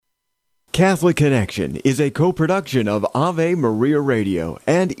Catholic Connection is a co-production of Ave Maria Radio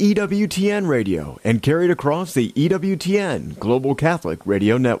and EWTN Radio and carried across the EWTN Global Catholic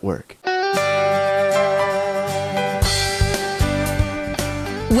Radio Network.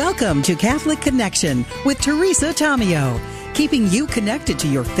 Welcome to Catholic Connection with Teresa Tomeo, keeping you connected to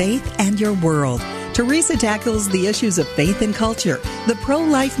your faith and your world. Teresa tackles the issues of faith and culture, the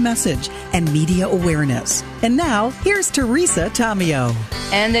pro-life message, and media awareness. And now, here's Teresa Tomeo.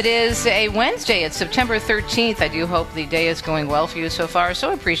 And it is a Wednesday. It's September 13th. I do hope the day is going well for you so far. So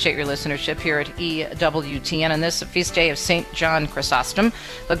I appreciate your listenership here at EWTN on this feast day of St. John Chrysostom,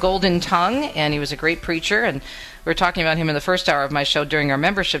 the Golden Tongue. And he was a great preacher. And we were talking about him in the first hour of my show during our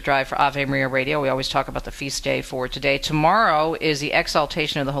membership drive for Ave Maria Radio. We always talk about the feast day for today. Tomorrow is the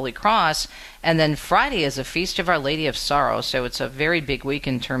Exaltation of the Holy Cross. And then Friday is a Feast of Our Lady of Sorrow. So it's a very big week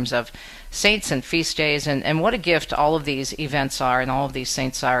in terms of saints and feast days. And what a gift all of these events are and all of these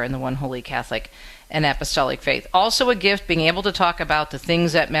saints are in the one holy Catholic and apostolic faith. Also a gift being able to talk about the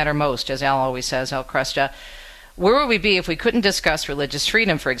things that matter most, as Al always says, Al Cresta. Where would we be if we couldn't discuss religious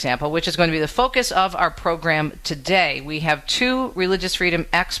freedom, for example, which is going to be the focus of our program today? We have two religious freedom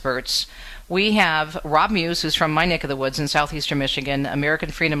experts. We have Rob Muise, who's from my neck of the woods in southeastern Michigan, American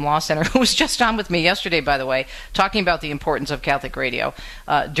Freedom Law Center, who was just on with me yesterday, by the way, talking about the importance of Catholic radio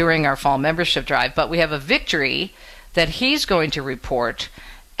during our fall membership drive. But we have a victory that he's going to report,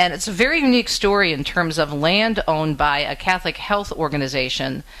 and it's a very unique story in terms of land owned by a Catholic health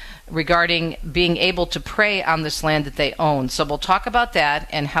organization regarding being able to pray on this land that they own. So we'll talk about that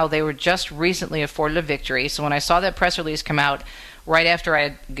and how they were just recently afforded a victory. So when I saw that press release come out right after I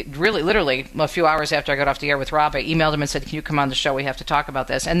had, really literally a few hours after I got off the air with Rob, I emailed him and said, can you come on the show? We have to talk about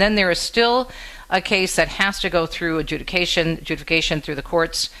this. And then there is still a case that has to go through adjudication through the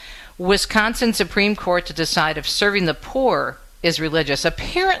courts. Wisconsin Supreme Court to decide if serving the poor is religious.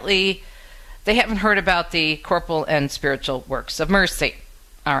 Apparently, they haven't heard about the corporal and spiritual works of mercy.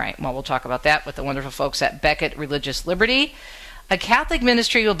 All right, well, we'll talk about that with the wonderful folks at Becket Religious Liberty. A Catholic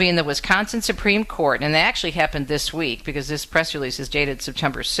ministry will be in the Wisconsin Supreme Court, and that actually happened this week because this press release is dated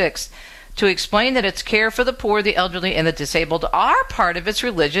September 6th, to explain that its care for the poor, the elderly, and the disabled are part of its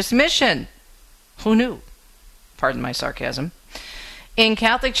religious mission. Who knew? Pardon my sarcasm. In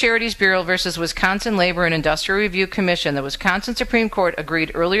Catholic Charities Bureau versus Wisconsin Labor and Industrial Review Commission, the Wisconsin Supreme Court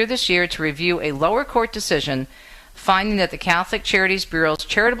agreed earlier this year to review a lower court decision finding that the Catholic Charities Bureau's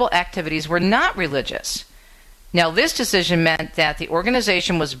charitable activities were not religious. Now, this decision meant that the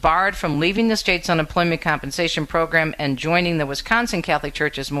organization was barred from leaving the state's unemployment compensation program and joining the Wisconsin Catholic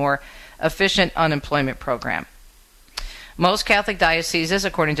Church's more efficient unemployment program. Most Catholic dioceses,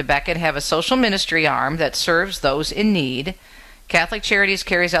 according to Becket, have a social ministry arm that serves those in need. Catholic Charities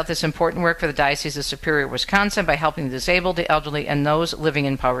carries out this important work for the Diocese of Superior, Wisconsin by helping the disabled, the elderly, and those living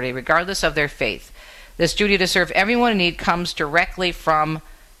in poverty, regardless of their faith. This duty to serve everyone in need comes directly from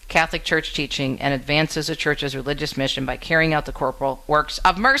Catholic Church teaching and advances the Church's religious mission by carrying out the corporal works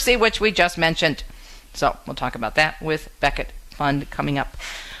of mercy, which we just mentioned. So we'll talk about that with Becket Fund coming up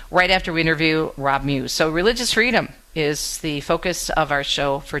right after we interview Rob Muise. So religious freedom is the focus of our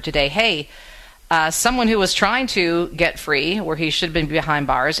show for today. Hey, someone who was trying to get free, where he should have been behind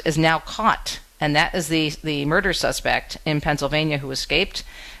bars, is now caught. And that is the murder suspect in Pennsylvania who escaped.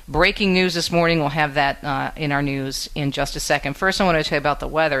 Breaking news this morning. We'll have that in our news in just a second. First, I want to tell you about the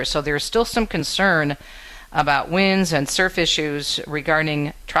weather. So there's still some concern about winds and surf issues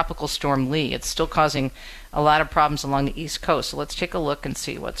regarding Tropical Storm Lee. It's still causing a lot of problems along the East Coast. So let's take a look and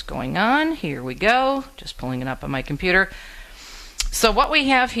see what's going on. Here we go. Just pulling it up on my computer. So what we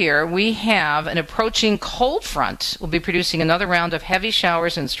have here, we have an approaching cold front. We'll be producing another round of heavy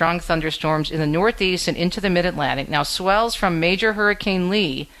showers and strong thunderstorms in the northeast and into the mid-Atlantic. Now, swells from major Hurricane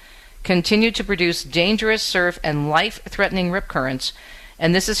Lee continue to produce dangerous surf and life-threatening rip currents,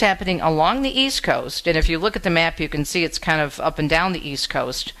 and this is happening along the East Coast. And if you look at the map, you can see it's kind of up and down the East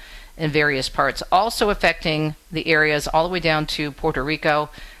Coast in various parts, also affecting the areas all the way down to Puerto Rico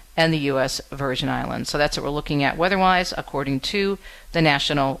and the U.S. Virgin Islands. So that's what we're looking at weather-wise, according to the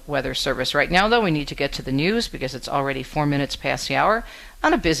National Weather Service. Right now, though, we need to get to the news because it's already 4 minutes past the hour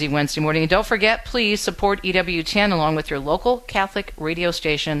on a busy Wednesday morning. And don't forget, please support EWTN along with your local Catholic radio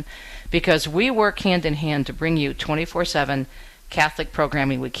station because we work hand in hand to bring you 24/7 Catholic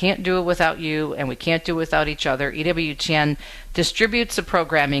programming. We can't do it without you, and we can't do it without each other. EWTN distributes the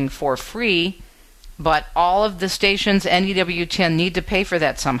programming for free, but all of the stations and EWTN need to pay for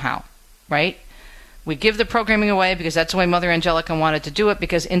that somehow, right? We give the programming away because that's the way Mother Angelica wanted to do it,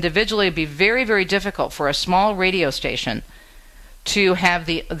 because individually it'd be very, very difficult for a small radio station to have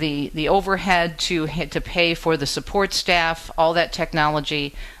the overhead to pay for the support staff, all that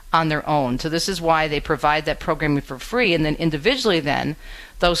technology, on their own. So this is why they provide that programming for free. And then individually then,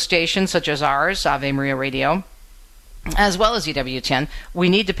 those stations such as ours, Ave Maria Radio, as well as EWTN, we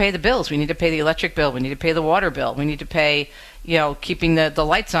need to pay the bills. We need to pay the electric bill. We need to pay the water bill. We need to pay, keeping the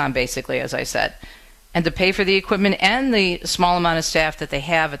lights on, basically, as I said, and to pay for the equipment and the small amount of staff that they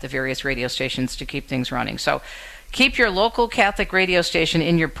have at the various radio stations to keep things running. So keep your local Catholic radio station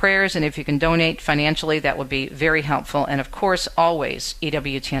in your prayers, and if you can donate financially, that would be very helpful. And, of course, always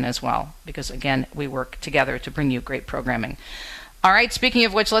EWTN as well, because, again, we work together to bring you great programming. All right, speaking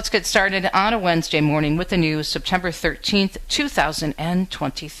of which, let's get started on a Wednesday morning with the news, September 13th,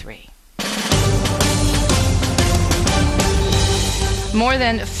 2023. More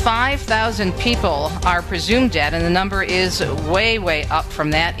than 5,000 people are presumed dead, and the number is way, way up from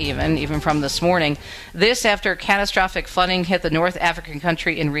that even from this morning. This after catastrophic flooding hit the North African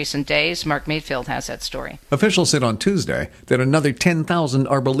country in recent days. Mark Mayfield has that story. Officials said on Tuesday that another 10,000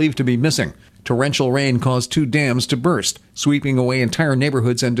 are believed to be missing. Torrential rain caused 2 dams to burst, sweeping away entire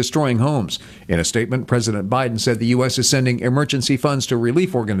neighborhoods and destroying homes. In a statement, President Biden said the U.S. is sending emergency funds to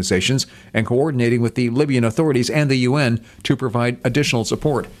relief organizations and coordinating with the Libyan authorities and the UN to provide additional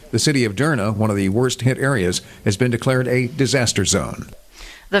support. The city of Derna, one of the worst-hit areas, has been declared a disaster zone.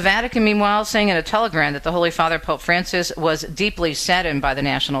 The Vatican, meanwhile, saying in a telegram that the Holy Father, Pope Francis, was deeply saddened by the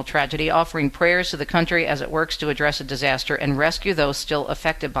national tragedy, offering prayers to the country as it works to address a disaster and rescue those still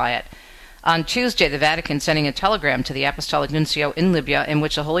affected by it. On Tuesday, the Vatican sending a telegram to the Apostolic Nuncio in Libya in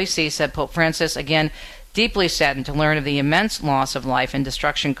which the Holy See said Pope Francis, again, deeply saddened to learn of the immense loss of life and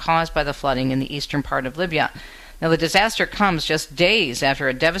destruction caused by the flooding in the eastern part of Libya. Now, the disaster comes just days after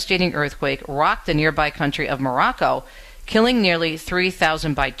a devastating earthquake rocked the nearby country of Morocco, killing nearly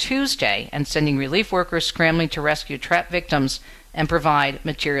 3,000 by Tuesday and sending relief workers scrambling to rescue trapped victims and provide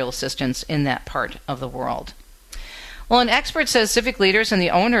material assistance in that part of the world. Well, an expert says civic leaders and the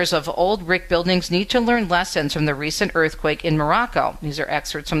owners of old brick buildings need to learn lessons from the recent earthquake in Morocco. These are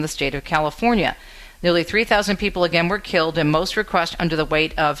excerpts from the state of California. Nearly 3,000 people again were killed, and most were crushed under the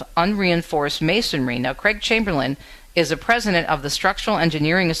weight of unreinforced masonry. Now, Craig Chamberlain is the president of the Structural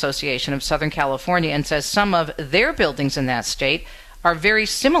Engineering Association of Southern California and says some of their buildings in that state are very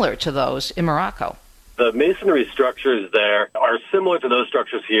similar to those in Morocco. The masonry structures there are similar to those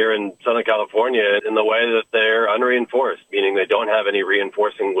structures here in Southern California in the way that they're unreinforced, meaning they don't have any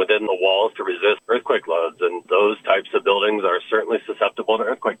reinforcing within the walls to resist earthquake loads, and those types of buildings are certainly susceptible to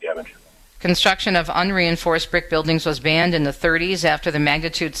earthquake damage. Construction of unreinforced brick buildings was banned in the 30s after the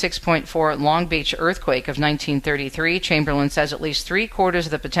magnitude 6.4 Long Beach earthquake of 1933. Chamberlain says at least 3/4 of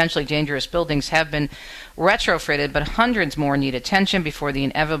the potentially dangerous buildings have been retrofitted, but hundreds more need attention before the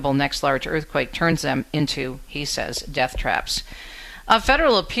inevitable next large earthquake turns them into, he says, death traps. A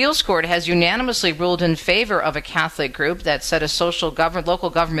federal appeals court has unanimously ruled in favor of a Catholic group that said a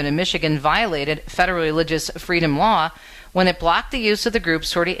local government in Michigan violated federal religious freedom law when it blocked the use of the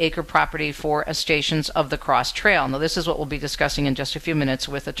group's 40-acre property for a Stations of the Cross Trail. Now, this is what we'll be discussing in just a few minutes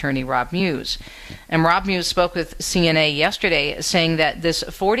with attorney Rob Muise. And Rob Muise spoke with CNA yesterday, saying that this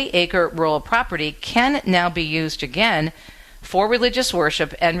 40-acre rural property can now be used again for religious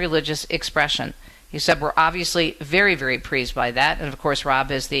worship and religious expression. He said, we're obviously very, very pleased by that. And, of course,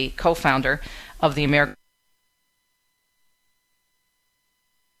 Rob is the co-founder of the American...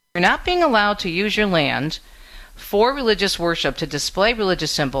 You're not being allowed to use your land for religious worship to display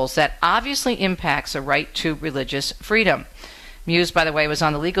religious symbols that obviously impacts the right to religious freedom. Muise, by the way, was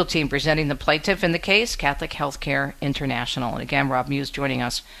on the legal team presenting the plaintiff in the case, Catholic Healthcare International. And again, Rob Muise joining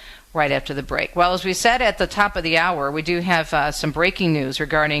us right after the break. Well, as we said at the top of the hour, we do have some breaking news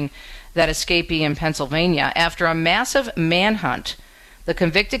regarding that escapee in Pennsylvania. After a massive manhunt, the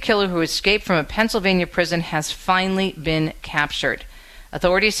convicted killer who escaped from a Pennsylvania prison has finally been captured.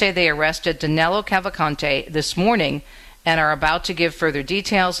 Authorities say they arrested Danilo Cavalcante this morning and are about to give further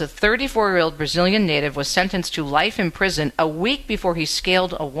details. The 34-year-old Brazilian native was sentenced to life in prison a week before he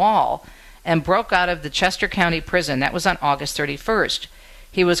scaled a wall and broke out of the Chester County prison. That was on August 31st.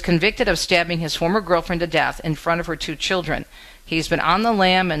 He was convicted of stabbing his former girlfriend to death in front of her 2 children. He's been on the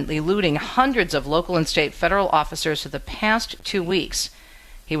lam and eluding hundreds of local and state federal officers for the past 2 weeks.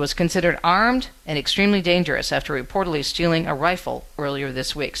 He was considered armed and extremely dangerous after reportedly stealing a rifle earlier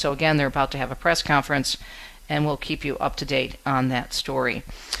this week. So again, they're about to have a press conference, and we'll keep you up to date on that story.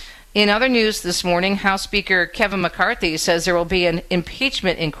 In other news this morning, House Speaker Kevin McCarthy says there will be an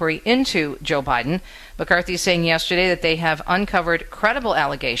impeachment inquiry into Joe Biden. McCarthy saying yesterday that they have uncovered credible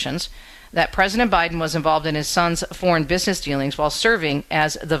allegations that President Biden was involved in his son's foreign business dealings while serving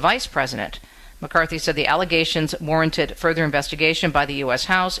as the vice president. McCarthy said the allegations warranted further investigation by the U.S.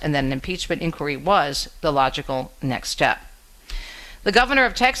 House and that an impeachment inquiry was the logical next step. The governor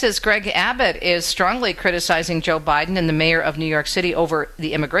of Texas, Greg Abbott, is strongly criticizing Joe Biden and the mayor of New York City over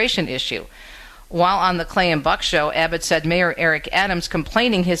the immigration issue. While on the Clay and Buck show, Abbott said Mayor Eric Adams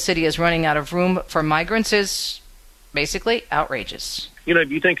complaining his city is running out of room for migrants is basically outrageous. You know,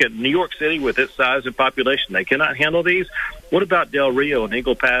 if you think of New York City with its size and population, they cannot handle these. What about Del Rio and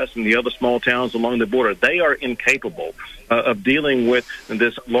Eagle Pass and the other small towns along the border? They are incapable of dealing with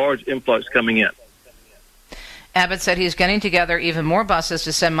this large influx coming in. Abbott said he's getting together even more buses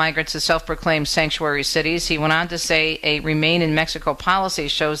to send migrants to self-proclaimed sanctuary cities. He went on to say a Remain in Mexico policy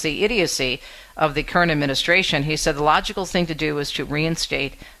shows the idiocy of the current administration. He said the logical thing to do is to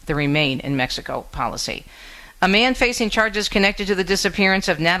reinstate the Remain in Mexico policy. A man facing charges connected to the disappearance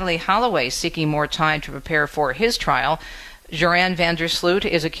of Natalie Holloway seeking more time to prepare for his trial. Joran van der Sloot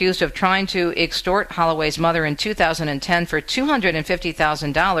is accused of trying to extort Holloway's mother in 2010 for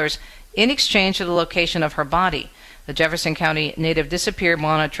 $250,000 in exchange for the location of her body. The Jefferson County native disappeared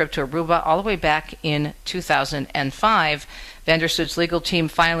while on a trip to Aruba all the way back in 2005. Van der Sloot's legal team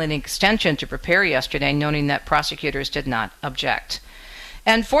filed an extension to prepare yesterday, noting that prosecutors did not object.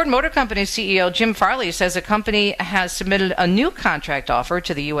 And Ford Motor Company CEO Jim Farley says the company has submitted a new contract offer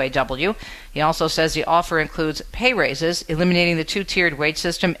to the UAW. He also says the offer includes pay raises, eliminating the two-tiered wage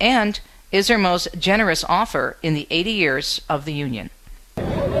system, and is their most generous offer in the 80 years of the union.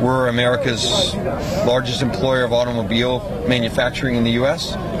 We're America's largest employer of automobile manufacturing in the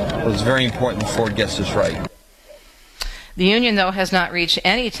U.S. It's very important Ford gets this right. The union, though, has not reached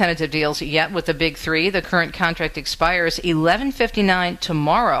any tentative deals yet with the Big Three. The current contract expires 11/59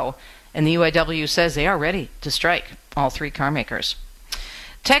 tomorrow, and the UAW says they are ready to strike, all three car makers.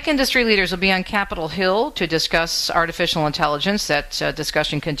 Tech industry leaders will be on Capitol Hill to discuss artificial intelligence. That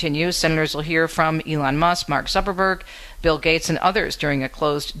discussion continues. Senators will hear from Elon Musk, Mark Zuckerberg, Bill Gates, and others during a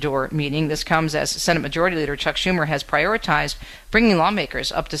closed-door meeting. This comes as Senate Majority Leader Chuck Schumer has prioritized bringing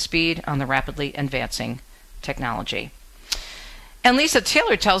lawmakers up to speed on the rapidly advancing technology. And Lisa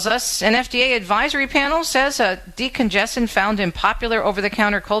Taylor tells us an FDA advisory panel says a decongestant found in popular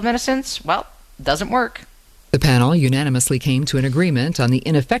over-the-counter cold medicines, well, doesn't work. The panel unanimously came to an agreement on the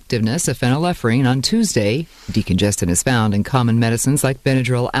ineffectiveness of phenylephrine on Tuesday. Decongestant is found in common medicines like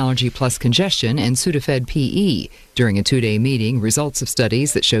Benadryl Allergy Plus Congestion and Sudafed PE. During a two-day meeting, results of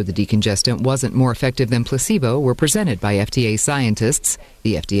studies that showed the decongestant wasn't more effective than placebo were presented by FDA scientists.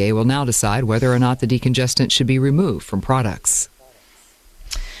 The FDA will now decide whether or not the decongestant should be removed from products.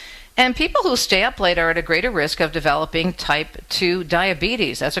 And people who stay up late are at a greater risk of developing type 2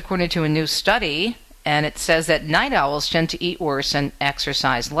 diabetes. That's according to a new study. And it says that night owls tend to eat worse and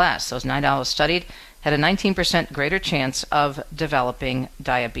exercise less. Those night owls studied had a 19% greater chance of developing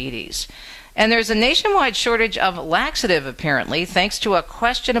diabetes. And there's a nationwide shortage of laxative, apparently, thanks to a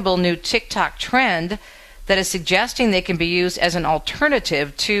questionable new TikTok trend that is suggesting they can be used as an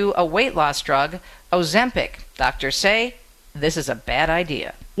alternative to a weight loss drug, Ozempic. Doctors say this is a bad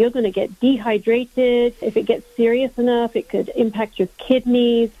idea. You're going to get dehydrated. If it gets serious enough, it could impact your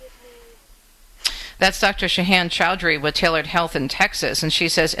kidneys. That's Dr. Shahan Chowdhury with Tailored Health in Texas, and she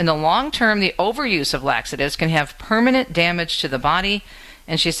says in the long term, the overuse of laxatives can have permanent damage to the body.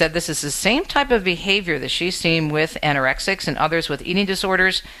 And she said this is the same type of behavior that she's seen with anorexics and others with eating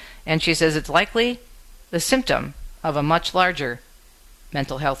disorders. And she says it's likely the symptom of a much larger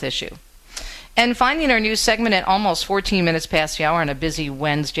mental health issue. And finally, in our news segment at almost 14 minutes past the hour on a busy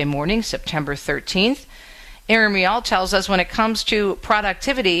Wednesday morning, September 13th, Aaron Rial tells us when it comes to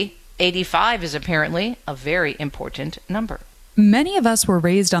productivity, 85 is apparently a very important number. Many of us were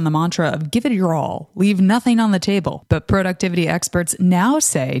raised on the mantra of give it your all, leave nothing on the table. But productivity experts now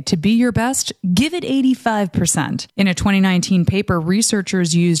say to be your best, give it 85%. In a 2019 paper,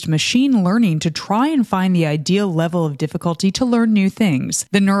 researchers used machine learning to try and find the ideal level of difficulty to learn new things.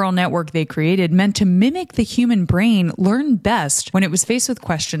 The neural network they created meant to mimic the human brain learn best when it was faced with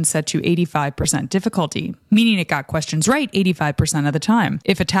questions set to 85% difficulty, meaning it got questions right 85% of the time.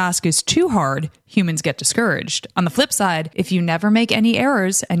 If a task is too hard, humans get discouraged. On the flip side, if you never make any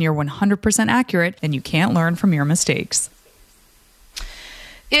errors and you're 100% accurate, then you can't learn from your mistakes.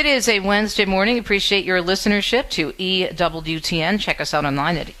 It is a Wednesday morning. Appreciate your listenership to EWTN. Check us out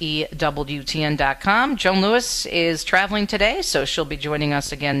online at EWTN.com. Joan Lewis is traveling today, so she'll be joining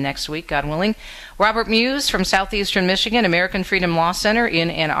us again next week, God willing. Robert Muise from Southeastern Michigan, American Freedom Law Center in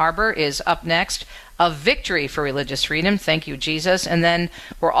Ann Arbor is up next. A victory for religious freedom. Thank you, Jesus. And then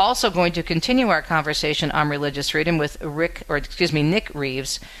we're also going to continue our conversation on religious freedom with Nick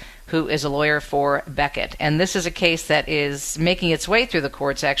Reaves, who is a lawyer for Becket. And this is a case that is making its way through the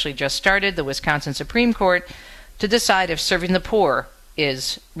courts, actually just started, the Wisconsin Supreme Court, to decide if serving the poor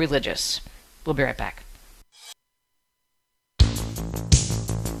is religious. We'll be right back.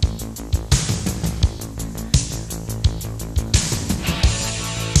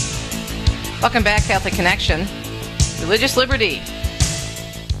 Welcome back, Catholic Connection. Religious liberty.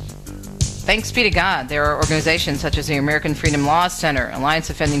 Thanks be to God, there are organizations such as the American Freedom Law Center, Alliance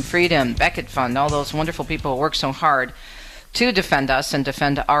Defending Freedom, Becket Fund, all those wonderful people who work so hard to defend us and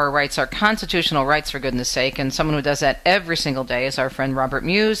defend our rights, our constitutional rights, for goodness sake. And someone who does that every single day is our friend Robert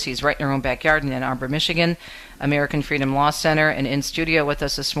Muise. He's right in our own backyard in Ann Arbor, Michigan, American Freedom Law Center, and in studio with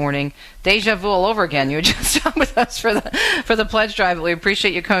us this morning. Deja vu all over again. You were just on with us for the pledge drive, but we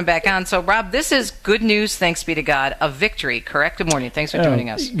appreciate you coming back on. So, Rob, this is good news, thanks be to God, a victory, correct? Good morning. Thanks for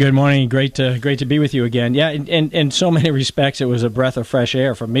joining us. Good morning. Great to be with you again. Yeah, in so many respects, it was a breath of fresh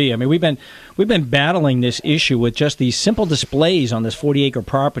air for me. I mean, we've been battling this issue with just these simple displays on this 40-acre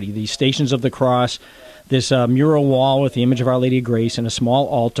property, these Stations of the Cross, this mural wall with the image of Our Lady of Grace and a small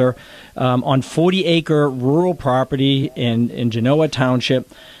altar on 40-acre rural property in Genoa Township.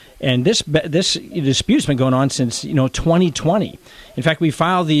 And this dispute's been going on since 2020. In fact, we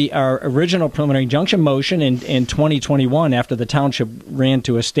filed our original preliminary injunction motion in 2021 after the township ran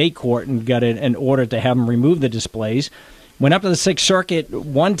to a state court and got an order to have them remove the displays. Went up to the Sixth Circuit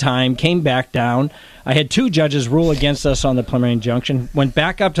one time, came back down. I had two judges rule against us on the preliminary injunction. Went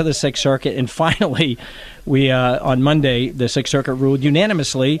back up to the Sixth Circuit, and finally, we on Monday, the Sixth Circuit ruled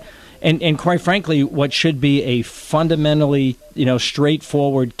unanimously. And quite frankly, what should be a fundamentally,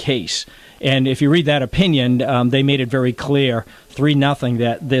 straightforward case. And if you read that opinion, they made it very clear, 3-0,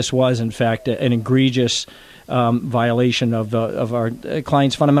 that this was in fact an egregious violation of our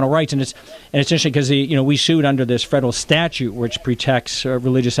client's fundamental rights. And it's interesting because we sued under this federal statute which protects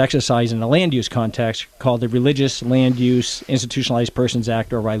religious exercise in a land use context called the Religious Land Use Institutionalized Persons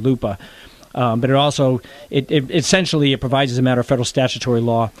Act, or RILUPA. But it also, it essentially provides, as a matter of federal statutory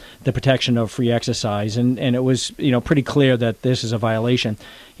law, the protection of free exercise, and it was pretty clear that this is a violation.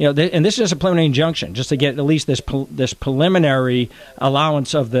 And this is just a preliminary injunction, just to get at least this preliminary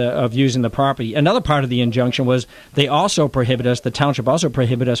allowance of using the property. Another part of the injunction was they also prohibit us, the township also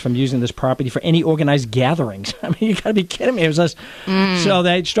prohibited us from using this property for any organized gatherings. I mean, you got to be kidding me! It was just so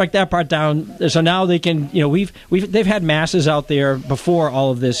they struck that part down. So now they can, they've had masses out there before all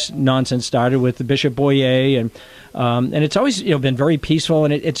of this nonsense started with the Bishop Boyer and it's always been very peaceful,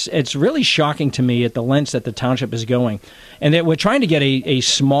 and it's really shocking to me at the lengths that the township is going, and that we're trying to get a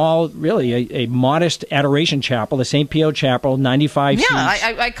small, really a modest adoration chapel, the St. Pio Chapel, 95 seats.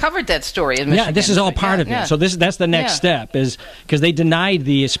 Yeah, I covered that story in Michigan. Yeah, this is all part of it. Yeah. So that's the next step, is because they denied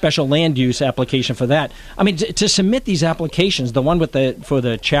the special land use application for that. I mean, to submit these applications, the one for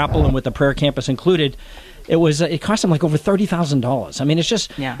the chapel and with the prayer campus included, it cost them like over $30,000. I mean,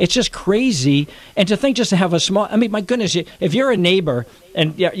 it's just crazy. And to think just to have a small, I mean, my goodness, if you're a neighbor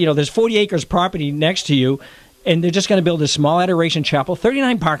and there's 40 acres property next to you, and they're just going to build a small adoration chapel,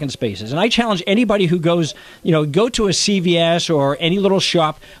 39 parking spaces. And I challenge anybody who goes, go to a CVS or any little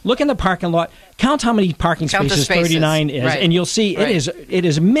shop, look in the parking lot, count how many parking spaces 39 is, right, and you'll see it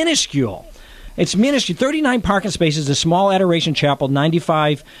is minuscule. It's minuscule. 39 parking spaces, a small adoration chapel,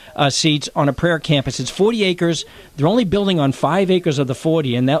 95 seats on a prayer campus. It's 40 acres. They're only building on 5 acres of the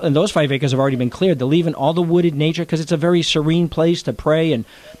 40, and those 5 acres have already been cleared. They're leaving all the wooded nature because it's a very serene place to pray. And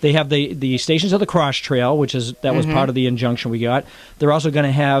they have the Stations of the Cross Trail, which was part of the injunction we got. They're also going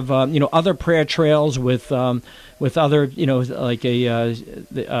to have other prayer trails with other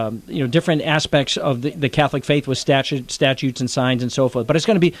different aspects of the Catholic faith with statutes and signs and so forth. But it's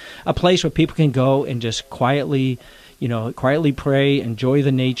going to be a place where people can go and just quietly pray, enjoy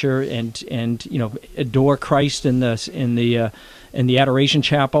the nature, and adore Christ in the adoration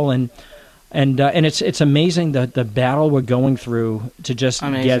chapel, and it's amazing the battle we're going through to just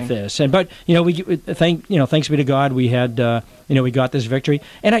get this. But thanks be to God, we had we got this victory.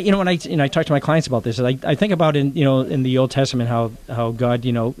 And I talk to my clients about this. I think about in the Old Testament how God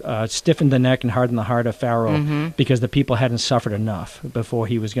stiffened the neck and hardened the heart of Pharaoh because the people hadn't suffered enough before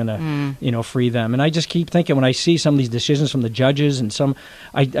he was going to free them. And I just keep thinking, when I see some of these decisions from the judges and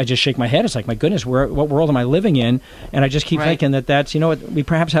I just shake my head. It's like, my goodness, what world am I living in? And I just keep thinking that's we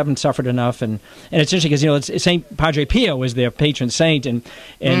perhaps haven't suffered enough. And it's interesting because it's Saint Padre Pio is their patron saint,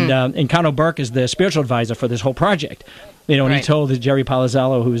 and Cano Burke is the spiritual advisor for this whole project. And he told Jerry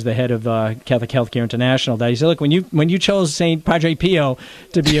Palazzolo, who's the head of Catholic Healthcare International, that he said, look, when you chose Saint Padre Pio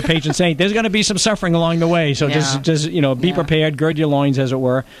to be a patron saint, there's going to be some suffering along the way. So just be prepared, gird your loins, as it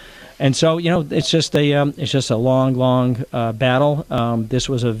were. And so it's just a long battle. This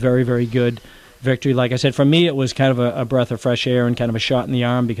was a very, very good victory. Like I said, for me, it was kind of a breath of fresh air and kind of a shot in the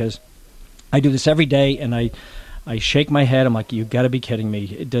arm, because I do this every day, and I shake my head. I'm like, you've got to be kidding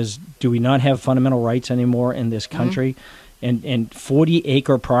me. Do we not have fundamental rights anymore in this country? and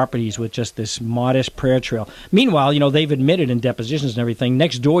 40-acre properties with just this modest prayer trail. Meanwhile, they've admitted in depositions and everything,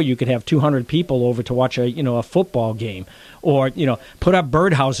 next door you could have 200 people over to watch a football game, or put up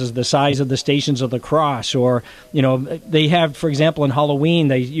birdhouses the size of the Stations of the Cross, or they have, for example, in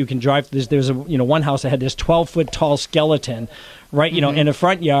Halloween you can drive. There's a one house that had this 12-foot tall skeleton. Right, in the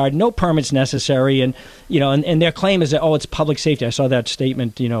front yard, no permits necessary, and and their claim is that it's public safety. I saw that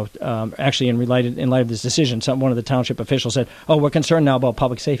statement, actually in light of this decision, one of the township officials said, we're concerned now about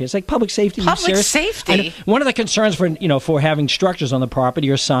public safety. It's like, public safety? Public safety? One of the concerns for having structures on the property,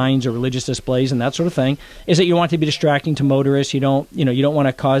 or signs, or religious displays, and that sort of thing, is that you want it to be distracting to motorists. You don't want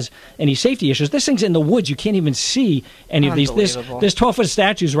to cause any safety issues. This thing's in the woods. You can't even see any of these. There's 12-foot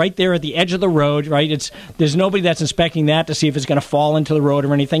statues right there at the edge of the road. Right, there's nobody that's inspecting that to see if it's going to fall into the road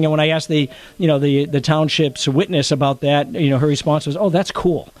or anything. And when I asked the township's witness about that, her response was, "Oh, that's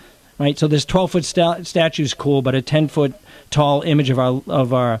cool." Right. So this 12-foot statue is cool, but a 10-foot tall image of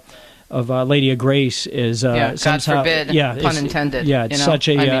our Lady of Grace is God somehow, forbid, pun intended. Yeah, it's it's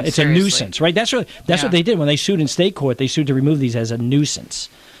seriously. a nuisance, right? That's what they did when they sued in state court. They sued to remove these as a nuisance.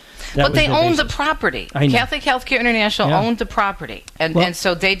 But they owned the property. Catholic Healthcare International owned the property, and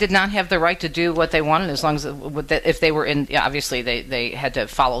so they did not have the right to do what they wanted, as long as if they were in. Obviously, they had to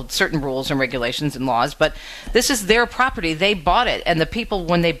follow certain rules and regulations and laws. But this is their property; they bought it, and the people,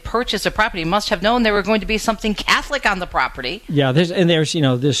 when they purchased a property, must have known there were going to be something Catholic on the property. Yeah, there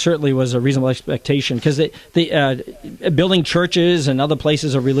certainly was a reasonable expectation, because the building churches and other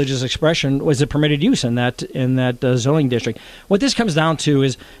places of religious expression was a permitted use in that zoning district. What this comes down to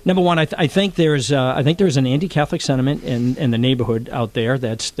is, number one, I think there's an anti-Catholic sentiment in the neighborhood out there,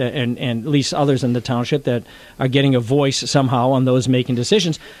 and at least others in the township that are getting a voice somehow on those making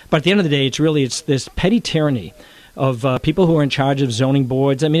decisions. But at the end of the day, it's this petty tyranny of people who are in charge of zoning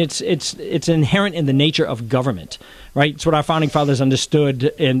boards. I mean, it's inherent in the nature of government, right? It's what our founding fathers understood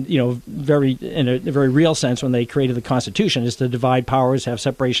in a very real sense when they created the Constitution, is to divide powers, have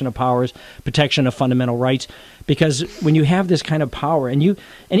separation of powers, protection of fundamental rights. Because when you have this kind of power, and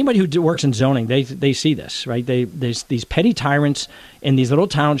anybody who works in zoning, they see this, right? There's these petty tyrants in these little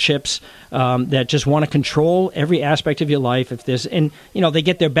townships that just want to control every aspect of your life. They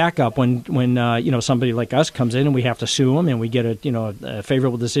get their back up when somebody like us comes in and we have to sue them and we get a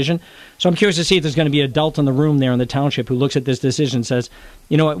favorable decision. So I'm curious to see if there's going to be an adult in the room there in the township who looks at this decision and says,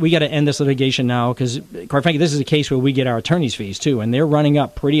 you know what, we got to end this litigation now, because quite frankly, this is a case where we get our attorney's fees too, and they're running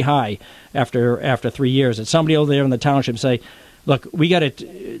up pretty high after 3 years. That somebody over there in the township say, look, we got to.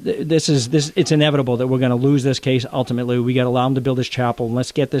 It's inevitable that we're going to lose this case. Ultimately, we got to allow them to build this chapel, and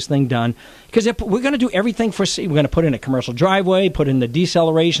let's get this thing done. Because we're going to do everything we're going to put in a commercial driveway, put in the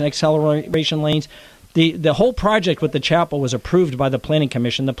deceleration, acceleration lanes. The whole project with the chapel was approved by the Planning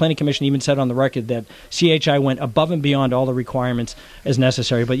Commission. The Planning Commission even said on the record that CHI went above and beyond all the requirements as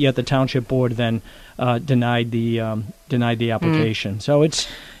necessary, but yet the Township Board then denied the application. So it's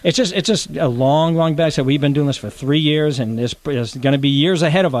just a long battle. So we've been doing this for 3 years, and there's going to be years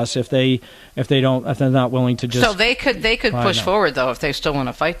ahead of us if they're not willing to just. So they could push forward though if they still want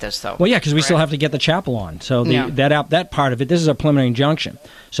to fight this though. Well, yeah, because we still have to get the chapel on. So that part of it. This is a preliminary injunction.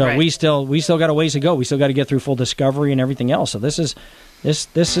 So we still got a ways to go. We still got to get through full discovery and everything else. So this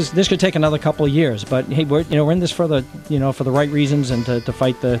could take another couple of years, but hey, we're in this for the right reasons and to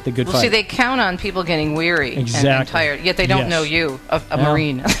fight the good fight. See, they count on people getting weary and tired, yet they don't know you, a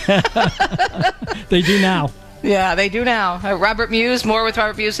Marine. They do now. Yeah, they do now. Robert Muise, more with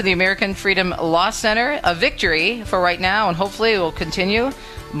Robert Muise of the American Freedom Law Center. A victory for right now, and hopefully it will continue.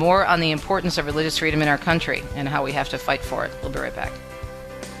 More on the importance of religious freedom in our country and how we have to fight for it. We'll be right back.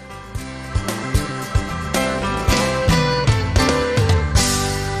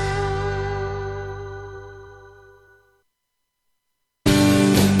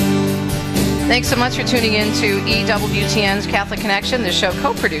 Thanks so much for tuning in to EWTN's Catholic Connection, the show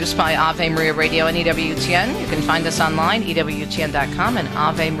co-produced by Ave Maria Radio and EWTN. You can find us online, EWTN.com and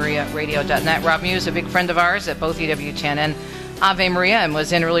AveMariaRadio.net. Rob Muise, a big friend of ours at both EWTN and Ave Maria, and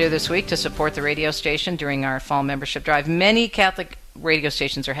was in earlier this week to support the radio station during our fall membership drive. Many Catholic radio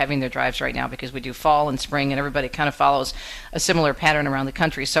stations are having their drives right now because we do fall and spring, and everybody kind of follows a similar pattern around the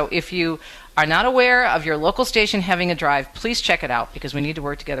country. So if you are not aware of your local station having a drive, please check it out, because we need to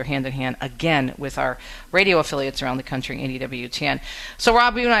work together hand in hand again with our radio affiliates around the country in EWTN. So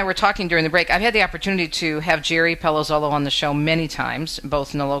Rob, you and I were talking during the break. I've had the opportunity to have Jerry Pellozzolo on the show many times,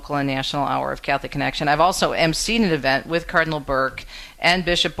 both in the local and national hour of Catholic Connection. I've also emceed an event with Cardinal Burke and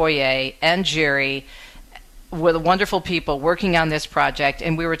Bishop Boyer and Jerry, with wonderful people working on this project.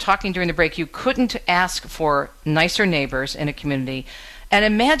 And we were talking during the break, you couldn't ask for nicer neighbors in a community. And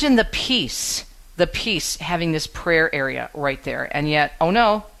imagine the peace the peace having this prayer area right there. And yet, oh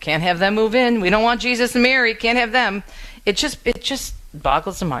no, can't have them move in. We don't want Jesus and Mary. Can't have them. It just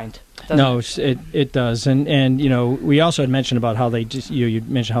boggles the mind. No, it does, and we also had mentioned about how they just you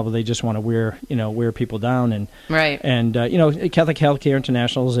mentioned how they just want to wear people down, and right, and Catholic Healthcare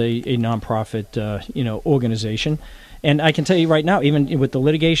International is a nonprofit organization, and I can tell you right now, even with the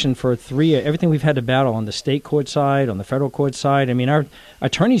litigation for everything we've had to battle on the state court side, on the federal court side, I mean our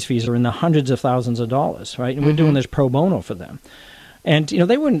attorneys' fees are in the hundreds of thousands of dollars, right, and we're doing this pro bono for them. And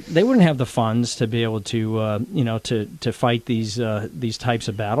they wouldn't have the funds to be able to to fight these types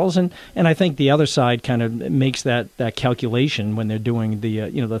of battles, and I think the other side kind of makes that calculation when they're doing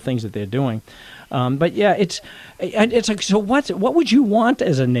the things that they're doing. But yeah, it's like, so what would you want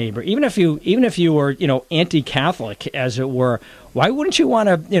as a neighbor, even if you were anti-Catholic, as it were? Why wouldn't you want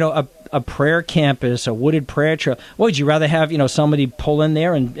a prayer campus, a wooded prayer trail? What would you rather have? Somebody pull in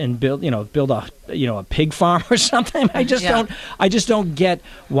there and build a pig farm or something? I just don't get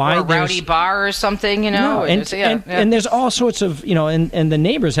why. Or a rowdy bar or something, No, and there's all sorts of and the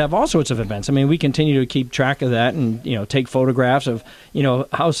neighbors have all sorts of events. I mean, we continue to keep track of that and take photographs of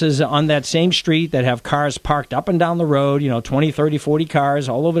houses on that same street that have cars parked up and down the road. 20, 30, 40 cars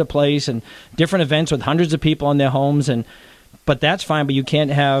all over the place, and different events with hundreds of people in their homes. But that's fine. But you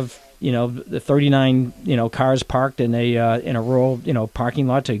can't have the 39 cars parked in a rural parking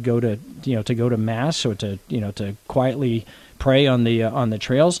lot to go to mass or to quietly pray on the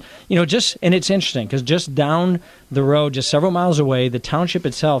trails. And it's interesting because just down the road, just several miles away, the township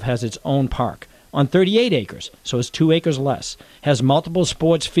itself has its own park on 38 acres, so it's 2 acres less. Has multiple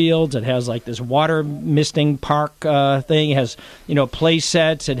sports fields. It has like this water misting park thing. It has play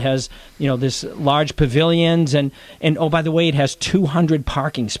sets. It has this large pavilions, and oh, by the way, it has 200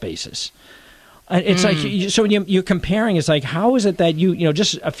 parking spaces. It's like, so when you're comparing, it's like, how is it that you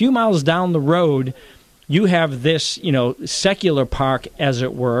just a few miles down the road, you have this secular park, as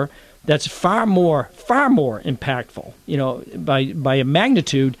it were, that's far more impactful, by a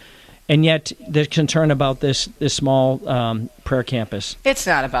magnitude. And yet, they're concerned about this small prayer campus. It's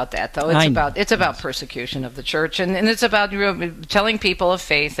not about that, though. It's about persecution of the church, and it's about telling people of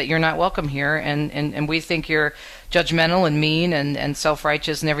faith that you're not welcome here, and we think you're judgmental and mean and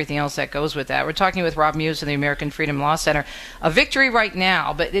self-righteous and everything else that goes with that. We're talking with Rob Muise of the American Freedom Law Center. A victory right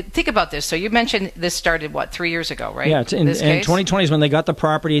now, but think about this. So you mentioned this started, 3 years ago, right? Yeah, in 2020 is when they got the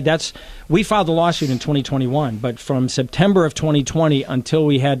property. We filed the lawsuit in 2021, but from September of 2020 until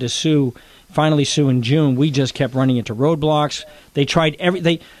we had to finally sue in June, we just kept running into roadblocks. They tried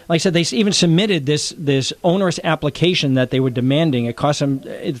like I said, they even submitted this onerous application that they were demanding. It cost them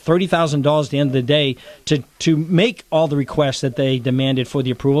 $30,000 at the end of the day to make all the requests that they demanded for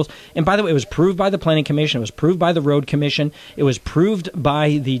the approvals. And by the way, it was approved by the Planning Commission. It was approved by the Road Commission. It was approved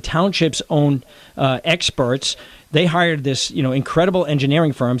by the township's own experts. They hired this, incredible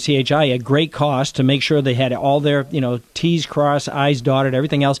engineering firm, CHI, at great cost to make sure they had all their, T's crossed, I's dotted,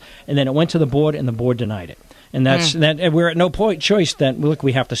 everything else. And then it went to the board, and the board denied it. And and we're at no choice that, look,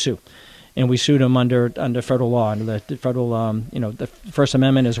 we have to sue. And we sued them under federal law, under the federal, the First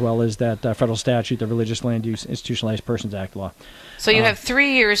Amendment, as well as that federal statute, the Religious Land Use Institutionalized Persons Act law. So you have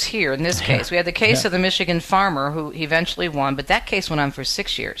 3 years here in this case. We had the case of the Michigan farmer who eventually won, but that case went on for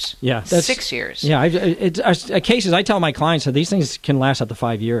 6 years. Yeah. 6 years. Yeah. Cases, I tell my clients that these things can last up to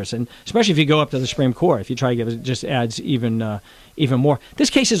 5 years, and especially if you go up to the Supreme Court, if you try to give it, just adds even more. This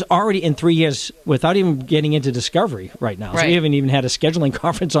case is already in 3 years without even getting into discovery right now. Right. So we haven't even had a scheduling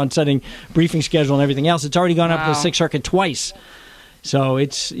conference on setting briefing schedule and everything else. It's already gone up to the Sixth Circuit twice. So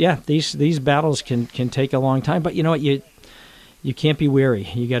these battles can take a long time. But you know what, you can't be weary.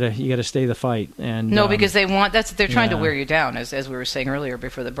 You gotta stay the fight. And because they're trying to wear you down, as we were saying earlier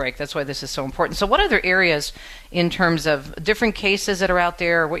before the break. That's why this is so important. So what other areas in terms of different cases that are out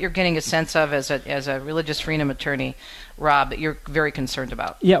there, what you're getting a sense of as a religious freedom attorney, Rob, that you're very concerned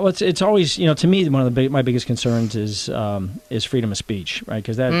about? Yeah, well, it's always, to me, one of my biggest concerns is freedom of speech, right?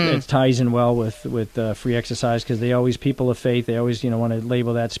 Because that it ties in well with free exercise, because people of faith, they always want to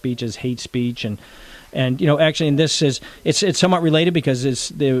label that speech as hate speech, and actually, and this is it's somewhat related, because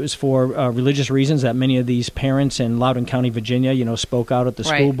it was for religious reasons that many of these parents in Loudoun County, Virginia, spoke out at the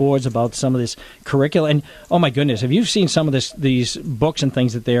school boards about some of this curriculum. And oh my goodness, have you seen some of these books and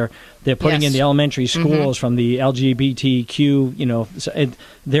things that they're putting in the elementary schools from the LGBTQ?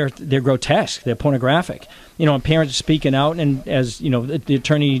 They're grotesque. They're pornographic. And parents speaking out, and as the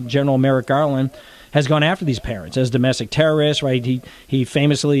Attorney General Merrick Garland has gone after these parents as domestic terrorists, right? He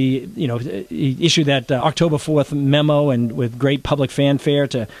famously, he issued that October 4th memo, and with great public fanfare,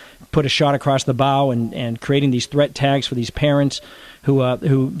 to put a shot across the bow and creating these threat tags for these parents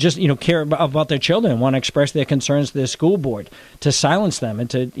who just care about their children and want to express their concerns to their school board, to silence them and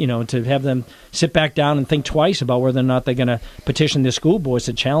to have them sit back down and think twice about whether or not they're going to petition their school boards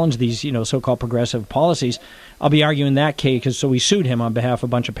to challenge these so-called progressive policies. I'll be arguing that case, so we sued him on behalf of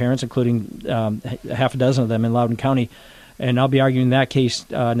a bunch of parents, including half a dozen of them in Loudoun County. And I'll be arguing that case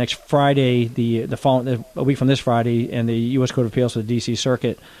next Friday, a week from this Friday, in the U.S. Court of Appeals for the D.C.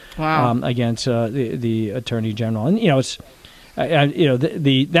 Circuit. Wow. Against the Attorney General. And it's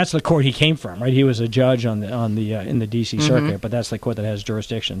that's the court he came from, right? He was a judge in the D.C. Circuit, but that's the court that has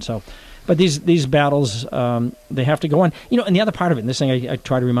jurisdiction. So, but these battles they have to go on. And the other part of it, and this thing I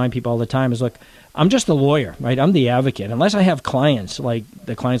try to remind people all the time is, look, I'm just a lawyer, right? I'm the advocate. Unless I have clients like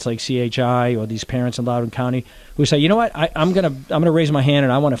CHI or these parents in Loudoun County who say, you know what, I'm gonna raise my hand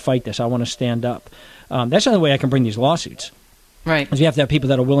and I want to fight this. I want to stand up. That's the only way I can bring these lawsuits. Right. Because you have to have people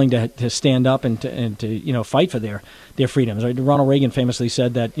that are willing to stand up and to fight for their freedoms. Right? Ronald Reagan famously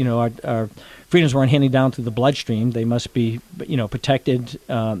said that our freedoms weren't handed down through the bloodstream. They must be protected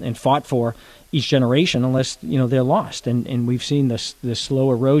and fought for each generation, unless they're lost. And we've seen this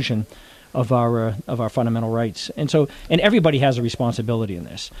slow erosion of our fundamental rights. And everybody has a responsibility in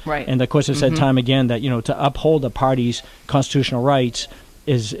this. Right. And the courts have said time again that to uphold the party's constitutional rights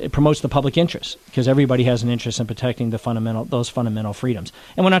it promotes the public interest, because everybody has an interest in protecting those fundamental freedoms.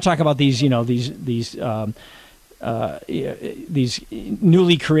 And we're not talking about these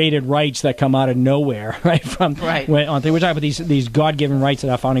newly created rights that come out of nowhere, right? We're talking about these God-given rights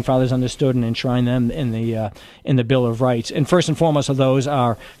that our founding fathers understood and enshrined them in the Bill of Rights. And first and foremost of those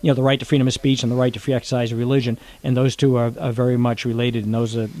are the right to freedom of speech and the right to free exercise of religion. And those two are very much related. And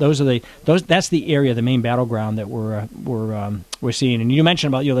that's the area, the main battleground that we're seeing. And you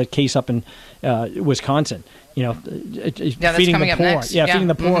mentioned about the case up in Wisconsin. Feeding coming the up poor. next. Feeding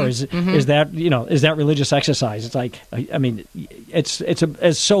the poor is that religious exercise? It's like,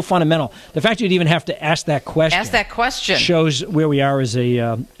 it's so fundamental. The fact you'd even have to ask that question shows where we are as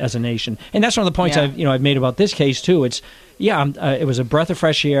a nation. And that's one of the points I've made about this case too. It was a breath of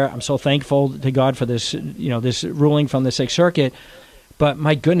fresh air. I'm so thankful to God for this this ruling from the Sixth Circuit. But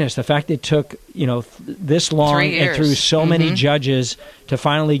my goodness, the fact it took this long and through so many judges to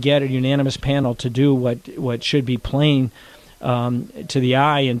finally get a unanimous panel to do what should be plain to the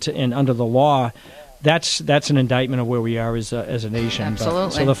eye and under the law, that's an indictment of where we are as a nation.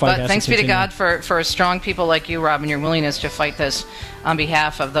 Absolutely. But thanks be to God for strong people like you, Rob, and your willingness to fight this on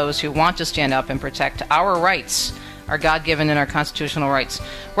behalf of those who want to stand up and protect our rights, our God-given and our constitutional rights.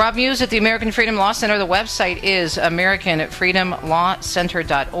 Rob Muise at the American Freedom Law Center. The website is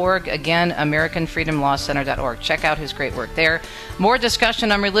AmericanFreedomLawCenter.org. Again, AmericanFreedomLawCenter.org. Check out his great work there. More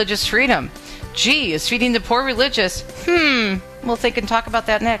discussion on religious freedom. Gee, is feeding the poor religious? We'll think and talk about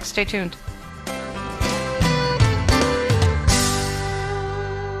that next. Stay tuned.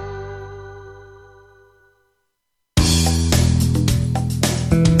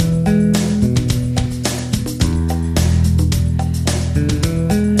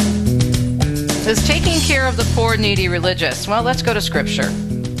 Is taking care of the poor, needy, religious? Well, let's go to Scripture.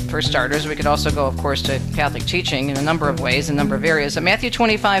 For starters, we could also go, of course, to Catholic teaching in a number of ways, a number of areas. Matthew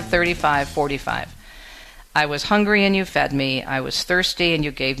 25, 35, 45. I was hungry and you fed me. I was thirsty and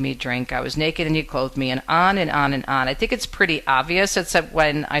you gave me drink. I was naked and you clothed me, and on and on and on. I think it's pretty obvious, except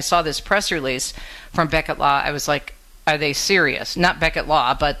when I saw this press release from Becket Law, I was like, are they serious? Not Becket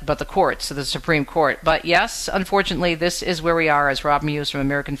Law, but the courts, the Supreme Court. But yes, unfortunately, this is where we are, as Rob Muise from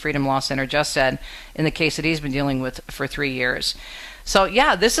American Freedom Law Center just said, in the case that he's been dealing with for 3 years. So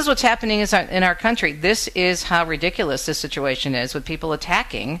yeah, this is what's happening in our country. This is how ridiculous this situation is, with people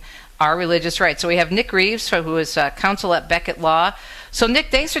attacking our religious rights. So we have Nick Reaves, who is counsel at Becket Law. So Nick,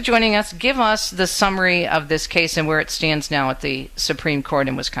 thanks for joining us. Give us the summary of this case and where it stands now at the Supreme Court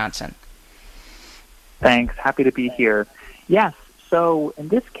in Wisconsin. Thanks. Happy to be here. Yes. So in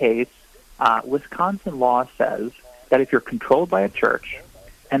this case, Wisconsin law says that if you're controlled by a church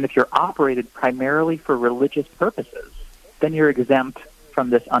and if you're operated primarily for religious purposes, then you're exempt from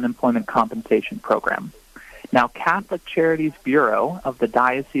this unemployment compensation program. Now, Catholic Charities Bureau of the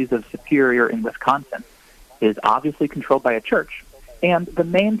Diocese of Superior in Wisconsin is obviously controlled by a church, and the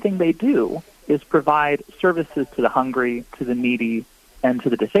main thing they do is provide services to the hungry, to the needy, and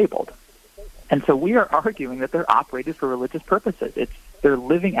to the disabled. And so we are arguing that they're operated for religious purposes. They're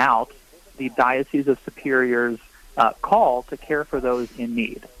living out the Diocese of Superior's call to care for those in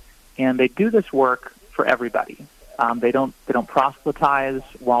need, and they do this work for everybody. They don't proselytize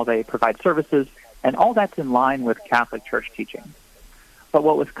while they provide services, and all that's in line with Catholic Church teaching. But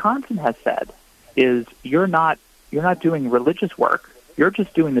what Wisconsin has said is you're not doing religious work. You're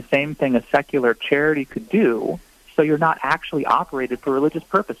just doing the same thing a secular charity could do, so you're not actually operated for religious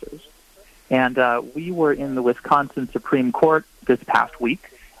purposes. And we were in the Wisconsin Supreme Court this past week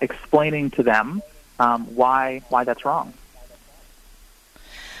explaining to them why that's wrong.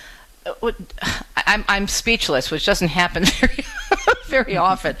 I'm speechless, which doesn't happen very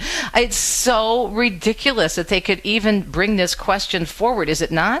often. It's so ridiculous that they could even bring this question forward, is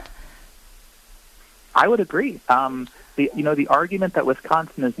it not? I would agree. The argument that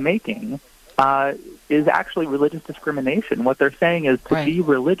Wisconsin is making is actually religious discrimination. What they're saying is to be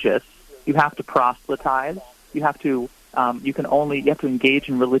religious, you have to proselytize. You have to engage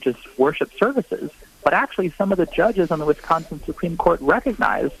in religious worship services. But actually, some of the judges on the Wisconsin Supreme Court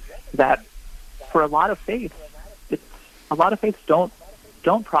recognize that for a lot of faiths don't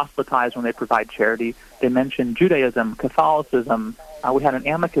proselytize when they provide charity. They mention Judaism, Catholicism. We had an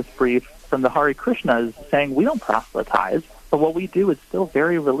amicus brief from the Hare Krishnas saying we don't proselytize, but what we do is still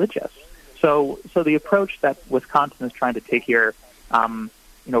very religious. So the approach that Wisconsin is trying to take here,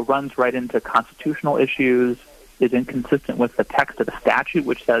 runs right into constitutional issues, is inconsistent with the text of the statute,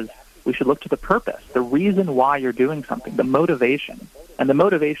 which says we should look to the purpose, the reason why you're doing something, the motivation. And the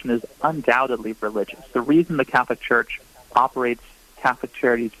motivation is undoubtedly religious. The reason the Catholic Church operates Catholic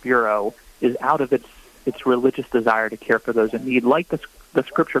Charities Bureau is out of its religious desire to care for those in need, like the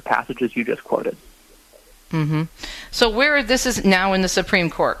scripture passages you just quoted. Mm-hmm. So this is now in the Supreme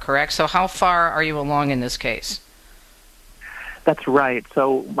Court, correct? So how far are you along in this case? That's right.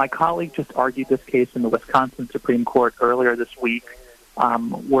 So my colleague just argued this case in the Wisconsin Supreme Court earlier this week.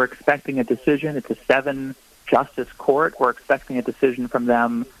 We're expecting a decision. It's a 7-justice court. We're expecting a decision from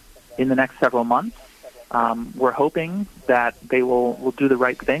them in the next several months. We're hoping that they will do the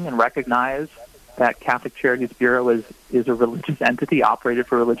right thing and recognize that Catholic Charities Bureau is a religious entity operated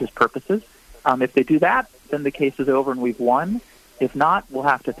for religious purposes. If they do that, then the case is over and we've won. If not, we'll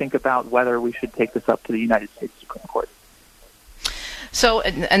have to think about whether we should take this up to the United States Supreme Court. So,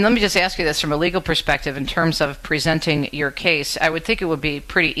 and let me just ask you this from a legal perspective in terms of presenting your case. I would think it would be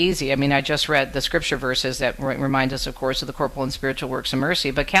pretty easy. I mean, I just read the scripture verses that remind us, of course, of the corporal and spiritual works of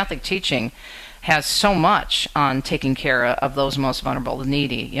mercy, but Catholic teaching has so much on taking care of those most vulnerable, the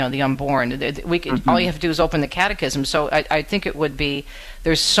needy, the unborn. All you have to do is open the catechism. So I think it would be,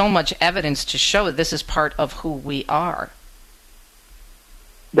 there's so much evidence to show that this is part of who we are.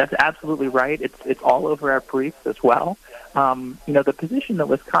 That's absolutely right. It's all over our briefs as well. The position that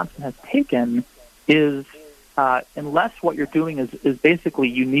Wisconsin has taken is unless what you're doing is basically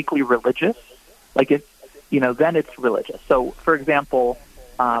uniquely religious, then it's religious. So, for example,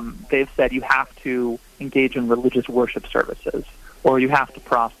 they've said you have to engage in religious worship services or you have to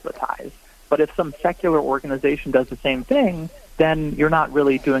proselytize. But if some secular organization does the same thing, then you're not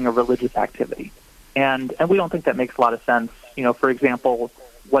really doing a religious activity. And we don't think that makes a lot of sense. For example,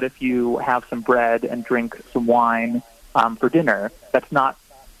 what if you have some bread and drink some wine for dinner? That's not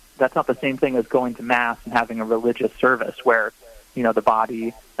the same thing as going to Mass and having a religious service where, the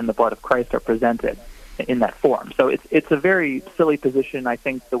body and the blood of Christ are presented in that form. So it's a very silly position. I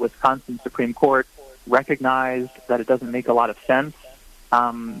think the Wisconsin Supreme Court recognized that it doesn't make a lot of sense,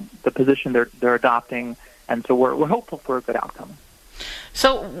 the position they're adopting, and so we're hopeful for a good outcome.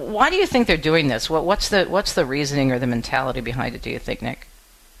 So why do you think they're doing this? What's the reasoning or the mentality behind it, do you think, Nick?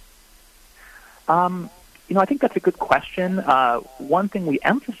 I think that's a good question. One thing we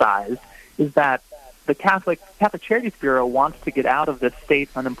emphasize is that the Catholic Charities Bureau wants to get out of the state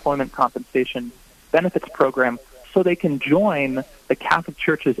unemployment compensation benefits program so they can join the Catholic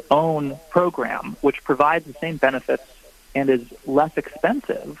Church's own program, which provides the same benefits and is less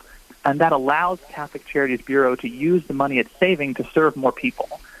expensive, and that allows Catholic Charities Bureau to use the money it's saving to serve more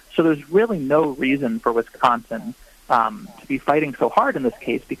people. So there's really no reason for Wisconsin to be fighting so hard in this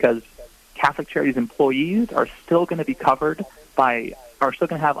case, because Catholic Charities employees are still going to be covered are still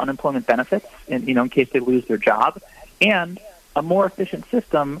going to have unemployment benefits in case they lose their job. And a more efficient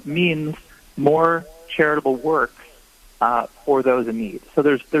system means more charitable work for those in need. So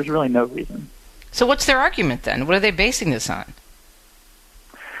there's really no reason. So what's their argument then? What are they basing this on?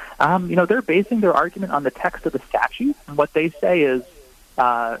 They're basing their argument on the text of the statute. And what they say is,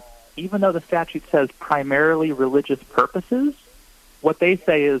 even though the statute says primarily religious purposes, what they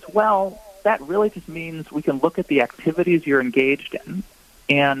say is, well, that really just means we can look at the activities you're engaged in.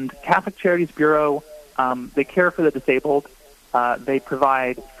 And Catholic Charities Bureau, they care for the disabled, they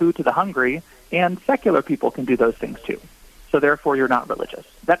provide food to the hungry, and secular people can do those things too. So therefore, you're not religious.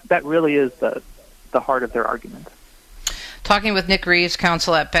 That really is the heart of their argument. Talking with Nick Reaves,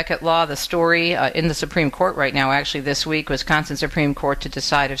 counsel at Becket Law, the story in the Supreme Court right now, actually this week, Wisconsin Supreme Court to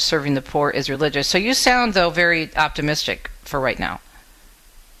decide if serving the poor is religious. So you sound, though, very optimistic for right now.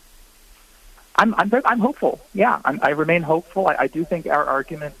 I'm hopeful. Yeah, I remain hopeful. I do think our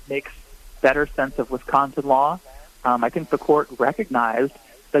argument makes better sense of Wisconsin law. I think the court recognized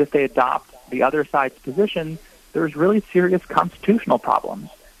that if they adopt the other side's position, there's really serious constitutional problems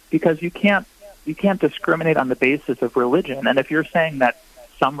because you can't discriminate on the basis of religion. And if you're saying that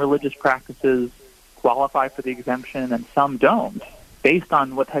some religious practices qualify for the exemption and some don't, based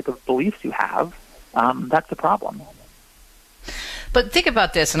on what type of beliefs you have, that's a problem. But think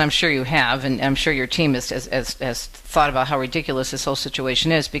about this, and I'm sure you have, and I'm sure your team has thought about how ridiculous this whole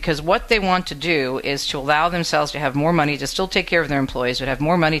situation is, because what they want to do is to allow themselves to have more money to still take care of their employees, but have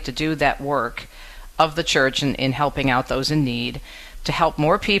more money to do that work of the church in helping out those in need, to help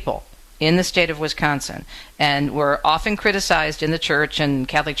more people in the state of Wisconsin. And we're often criticized in the church and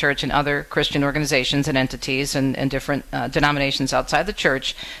Catholic Church and other Christian organizations and entities and different denominations outside the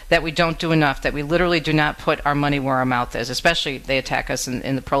church that we don't do enough, that we literally do not put our money where our mouth is. Especially they attack us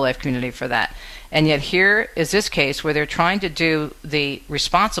in the pro-life community for that. And yet here is this case where they're trying to do the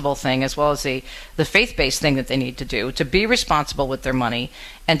responsible thing as well as the faith-based thing that they need to do, to be responsible with their money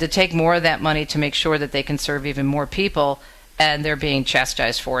and to take more of that money to make sure that they can serve even more people, and they're being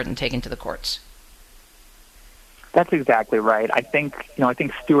chastised for it and taken to the courts. That's exactly right. I think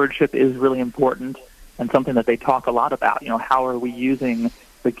stewardship is really important and something that they talk a lot about. How are we using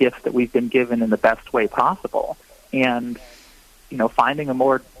the gifts that we've been given in the best way possible? And, finding a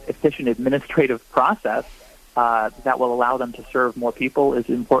more efficient administrative process that will allow them to serve more people is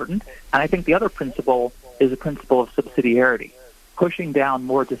important. And I think the other principle is a principle of subsidiarity, pushing down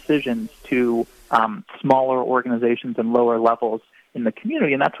more decisions to smaller organizations and lower levels in the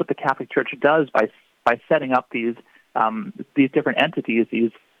community, and that's what the Catholic Church does by setting up these different entities,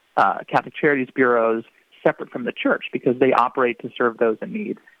 these Catholic Charities bureaus, separate from the church because they operate to serve those in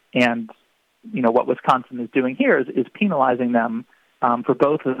need. And what Wisconsin is doing here is penalizing them for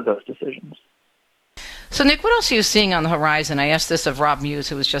both of those decisions. So, Nick, what else are you seeing on the horizon? I asked this of Rob Muise,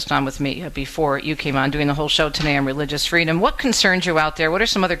 who was just on with me before you came on, doing the whole show today on religious freedom. What concerns you out there? What are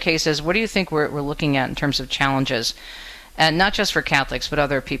some other cases? What do you think we're looking at in terms of challenges, and not just for Catholics, but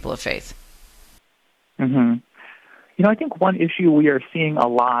other people of faith? Mm-hmm. I think one issue we are seeing a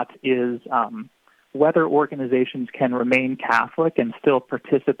lot is whether organizations can remain Catholic and still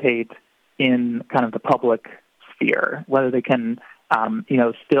participate in kind of the public sphere, whether they can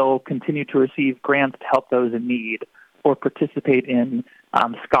still continue to receive grants to help those in need or participate in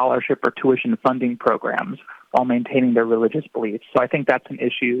scholarship or tuition funding programs while maintaining their religious beliefs. So I think that's an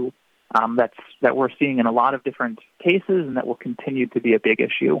issue that we're seeing in a lot of different cases and that will continue to be a big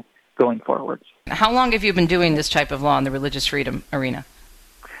issue going forwards. How long have you been doing this type of law in the religious freedom arena?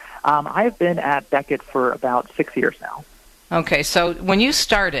 I've been at Becket for about 6 years now. Okay, so when you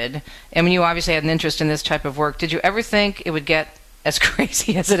started, and when you obviously had an interest in this type of work, did you ever think it would get as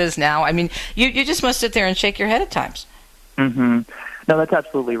crazy as it is now? I mean, you just must sit there and shake your head at times. Mm-hmm. No, that's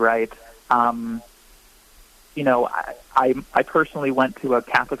absolutely right. I personally went to a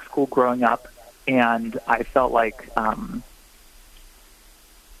Catholic school growing up, and I felt like,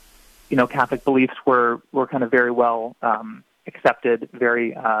 Catholic beliefs were kind of very well accepted,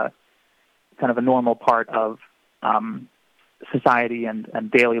 very kind of a normal part of society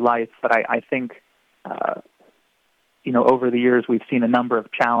and daily life. But I think over the years, we've seen a number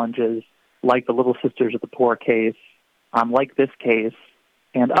of challenges, like the Little Sisters of the Poor case, like this case,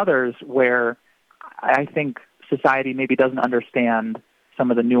 and others, where I think society maybe doesn't understand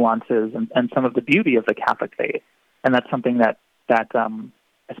some of the nuances and some of the beauty of the Catholic faith. And that's something that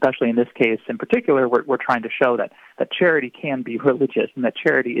especially in this case in particular, we're trying to show that charity can be religious and that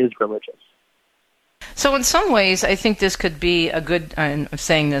charity is religious. So in some ways, I think this could be a good, I'm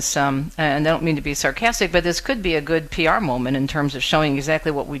saying this, and I don't mean to be sarcastic, but this could be a good PR moment in terms of showing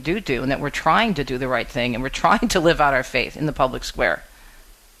exactly what we do and that we're trying to do the right thing and we're trying to live out our faith in the public square.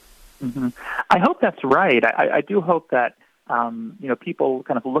 Mm-hmm. I hope that's right. I do hope that, people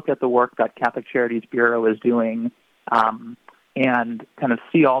kind of look at the work that Catholic Charities Bureau is doing and kind of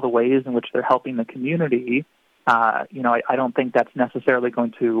see all the ways in which they're helping the community. I don't think that's necessarily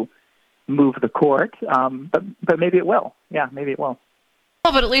going to move the court, but maybe it will. Yeah, maybe it will.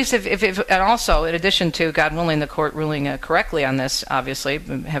 Well, but at least if and also, in addition to, God willing, the court ruling correctly on this, obviously,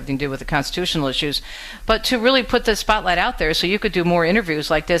 having to do with the constitutional issues, but to really put the spotlight out there so you could do more interviews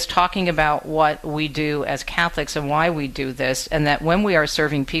like this talking about what we do as Catholics and why we do this, and that when we are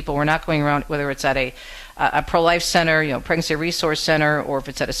serving people, we're not going around, whether it's at a pro-life center, pregnancy resource center, or if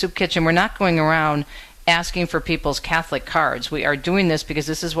it's at a soup kitchen, we're not going around asking for people's Catholic cards. We are doing this because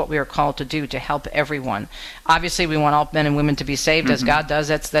this is what we are called to do, to help everyone. Obviously, we want all men and women to be saved, as God does.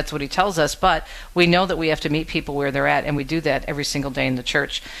 That's what he tells us. But we know that we have to meet people where they're at, and we do that every single day in the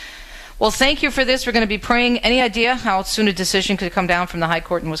church. Well, thank you for this. We're going to be praying. Any idea how soon a decision could come down from the High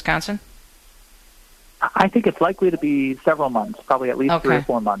Court in Wisconsin? I think it's likely to be several months, probably at least 3 or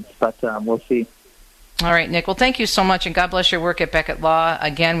 4 months, but we'll see. All right, Nick. Well, thank you so much, and God bless your work at Becket Law.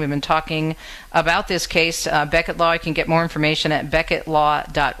 Again, we've been talking about this case. Becket Law, you can get more information at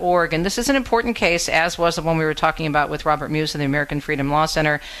becketlaw.org. And this is an important case, as was the one we were talking about with Robert Muise of the American Freedom Law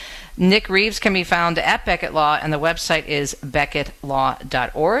Center. Nick Reaves can be found at Becket Law, and the website is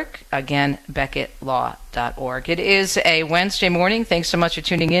becketlaw.org. Again, becketlaw.org. It is a Wednesday morning. Thanks so much for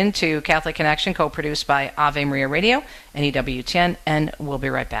tuning in to Catholic Connection, co-produced by Ave Maria Radio and EWTN, and we'll be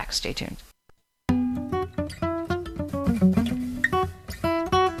right back. Stay tuned.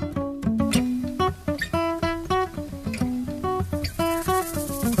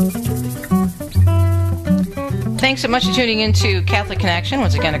 Thanks so much for tuning in to Catholic Connection,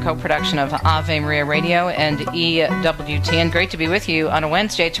 once again a co-production of Ave Maria Radio and EWTN. Great to be with you on a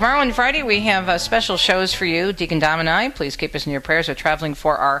Wednesday. Tomorrow and Friday we have special shows for you. Deacon Dom and I, please keep us in your prayers. We're traveling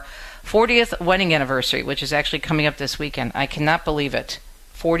for our 40th wedding anniversary, which is actually coming up this weekend. I cannot believe it.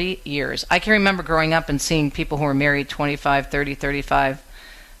 40 years. I can remember growing up and seeing people who were married 25, 30, 35,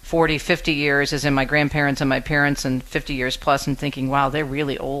 40, 50 years, as in my grandparents and my parents, and 50 years plus, and thinking, wow, they're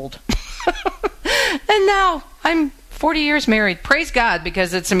really old. And now I'm 40 years married. Praise God,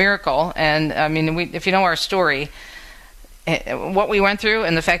 because it's a miracle. And I mean, if you know our story, what we went through,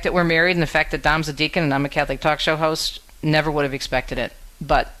 and the fact that we're married, and the fact that Dom's a deacon and I'm a Catholic talk show host, never would have expected it.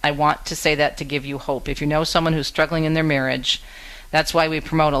 But I want to say that to give you hope. If you know someone who's struggling in their marriage, that's why we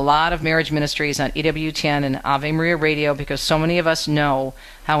promote a lot of marriage ministries on EWTN and Ave Maria Radio, because so many of us know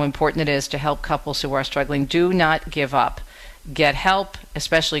how important it is to help couples who are struggling. Do not give up. Get help,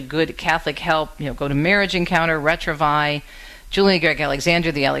 especially good Catholic help. Go to Marriage Encounter, Retrovi, Julie and Greg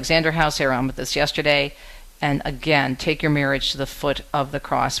Alexander, the Alexander House. They were on with us yesterday. And again, take your marriage to the foot of the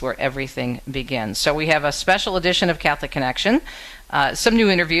cross where everything begins. So we have a special edition of Catholic Connection, some new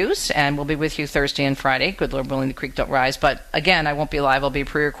interviews, and we'll be with you Thursday and Friday. Good Lord willing, the creek don't rise. But again, I won't be live. I'll be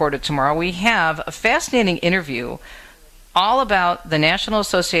pre-recorded tomorrow. We have a fascinating interview all about the National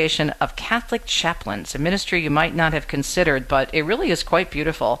Association of Catholic Chaplains, a ministry you might not have considered, but it really is quite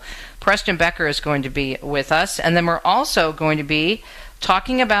beautiful. Preston Becker is going to be with us, and then we're also going to be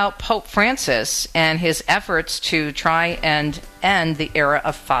talking about Pope Francis and his efforts to try and end the era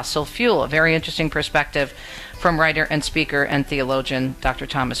of fossil fuel. A very interesting perspective from writer and speaker and theologian Dr.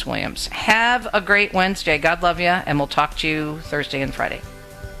 Thomas Williams. Have a great Wednesday. God love you, and we'll talk to you Thursday and Friday.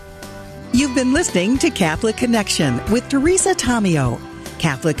 You've been listening to Catholic Connection with Teresa Tomeo.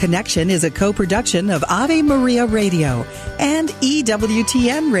 Catholic Connection is a co-production of Ave Maria Radio and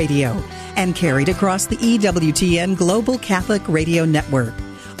EWTN Radio, and carried across the EWTN Global Catholic Radio Network.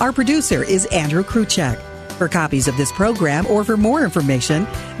 Our producer is Andrew Kruchek. For copies of this program or for more information,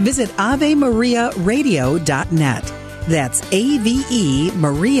 visit AveMariaRadio.net. That's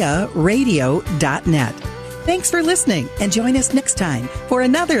AVEMariaRadio.net. Thanks for listening, and join us next time for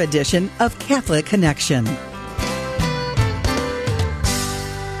another edition of Catholic Connection.